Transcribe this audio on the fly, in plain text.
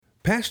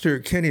Pastor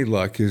Kenny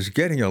Luck is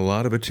getting a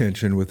lot of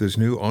attention with his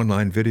new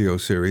online video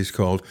series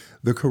called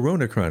The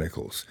Corona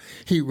Chronicles.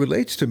 He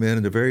relates to men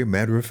in a very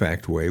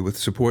matter-of-fact way with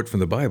support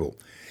from the Bible.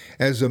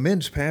 As a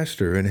men's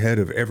pastor and head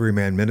of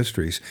Everyman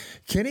Ministries,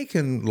 Kenny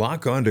can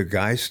lock onto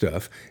guy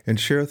stuff and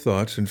share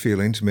thoughts and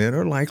feelings men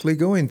are likely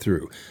going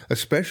through,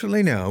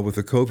 especially now with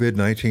the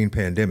COVID-19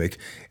 pandemic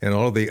and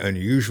all the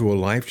unusual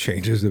life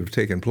changes that have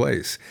taken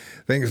place.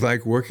 Things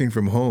like working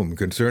from home,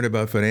 concern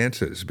about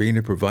finances, being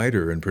a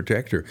provider and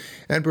protector,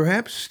 and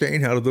perhaps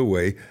staying out of the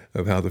way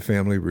of how the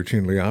family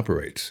routinely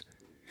operates.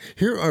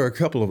 Here are a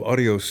couple of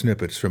audio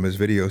snippets from his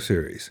video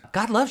series.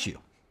 God loves you.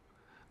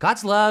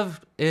 God's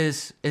love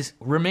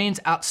remains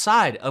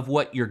outside of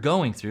what you're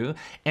going through,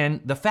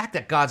 and the fact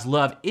that God's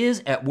love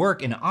is at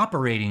work and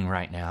operating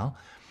right now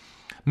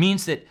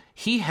means that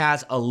He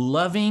has a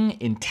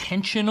loving,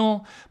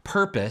 intentional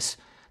purpose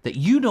that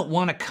you don't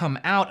want to come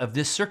out of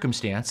this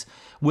circumstance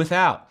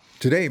without.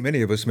 Today,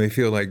 many of us may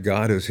feel like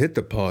God has hit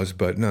the pause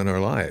button on our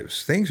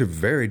lives. Things are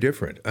very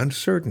different,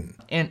 uncertain.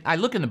 And I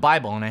look in the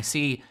Bible and I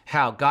see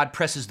how God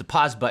presses the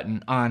pause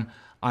button on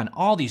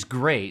all these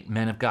great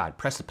men of God.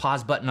 Press the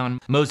pause button on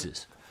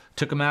Moses.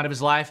 Took him out of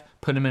his life,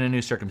 put him into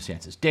new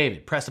circumstances.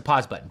 David, press the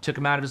pause button. Took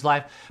him out of his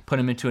life, put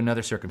him into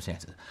another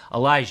circumstances.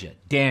 Elijah,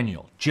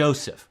 Daniel,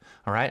 Joseph,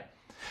 all right?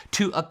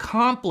 To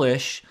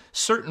accomplish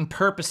certain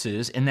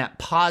purposes in that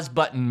pause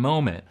button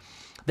moment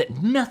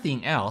that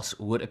nothing else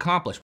would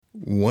accomplish.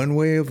 One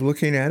way of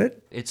looking at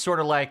it? It's sort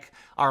of like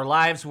our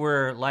lives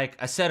were like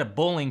a set of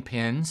bowling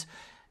pins.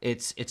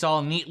 It's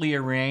all neatly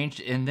arranged,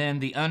 and then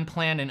the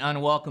unplanned and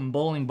unwelcome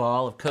bowling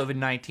ball of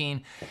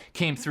COVID-19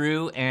 came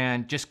through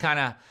and just kind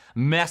of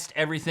messed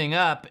everything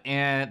up.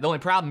 And the only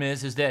problem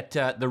is that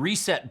the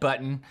reset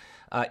button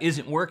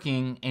isn't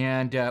working,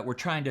 and we're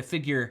trying to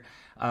figure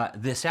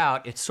this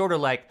out. It's sort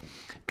of like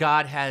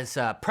God has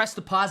pressed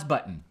the pause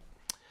button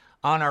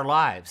on our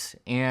lives.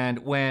 And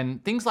when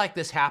things like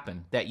this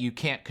happen that you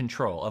can't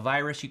control, a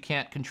virus you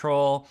can't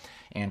control,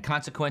 and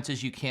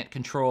consequences you can't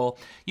control,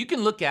 you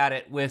can look at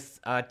it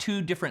with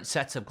two different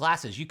sets of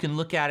glasses. You can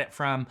look at it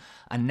from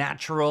a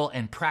natural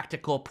and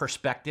practical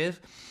perspective,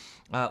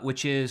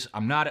 which is,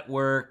 I'm not at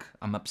work,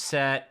 I'm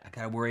upset, I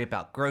gotta worry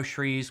about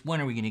groceries,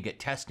 when are we gonna get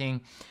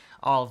testing,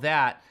 all of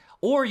that.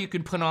 Or you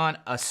can put on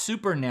a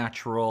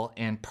supernatural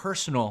and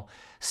personal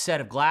set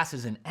of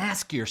glasses and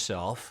ask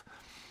yourself,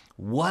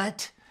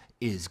 what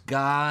is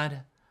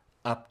God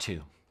up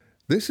to?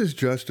 This is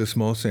just a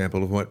small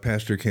sample of what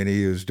Pastor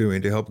Kenny is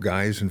doing to help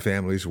guys and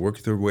families work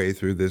their way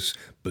through this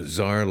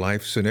bizarre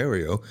life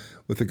scenario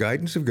with the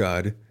guidance of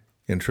God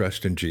and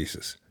trust in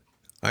Jesus.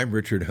 I'm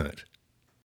Richard Hunt.